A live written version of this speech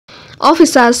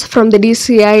Officers from the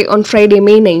DCI on Friday,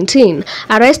 May 19,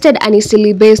 arrested an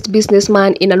EASTLEIGH-based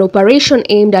businessman in an operation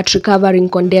aimed at recovering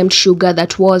condemned sugar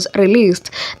that was released.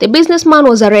 The businessman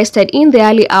was arrested in the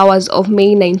early hours of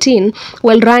May 19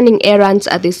 while running errands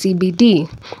at the CBD.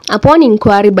 Upon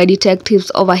inquiry by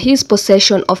detectives over his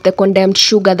possession of the condemned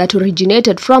sugar that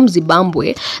originated from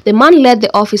Zimbabwe, the man led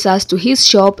the officers to his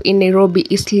shop in Nairobi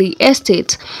EASTLEIGH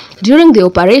Estate. During the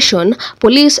operation,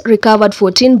 police recovered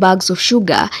 14 bags of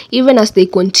sugar, even as they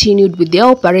continued with their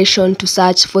operation to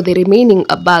search for the remaining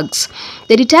bags.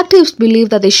 The detectives believe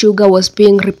that the sugar was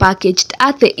being repackaged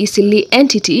at the EASTLEIGH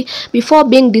entity before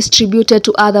being distributed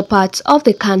to other parts of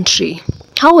the country.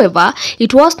 However,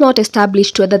 it was not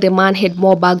established whether the man had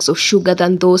more bags of sugar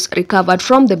than those recovered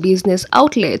from the business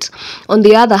outlet. On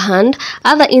the other hand,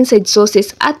 other inside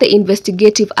sources at the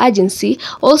investigative agency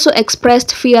also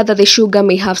expressed fear that the sugar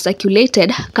may have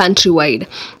circulated countrywide.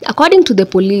 According to the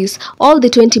police, all the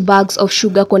 20 bags of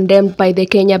sugar condemned by the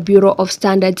Kenya Bureau of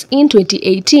Standards in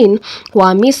 2018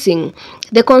 were missing.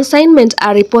 The consignment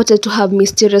are reported to have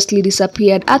mysteriously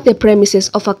disappeared at the premises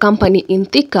of a company in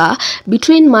Thika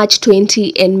between March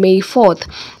 20 and May 4th.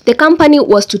 The company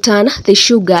was to turn the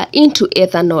sugar into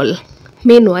ethanol.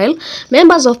 Meanwhile,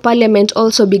 members of parliament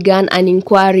also began an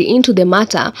inquiry into the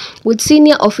matter, with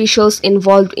senior officials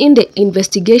involved in the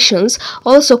investigations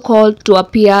also called to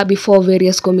appear before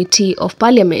various committees of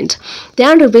parliament. The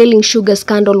unrevealing sugar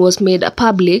scandal was made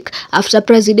public after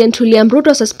President William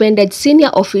Ruto suspended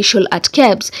senior officials at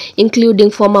KEBS,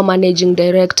 including former managing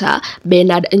director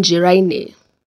Bernad Njiraini.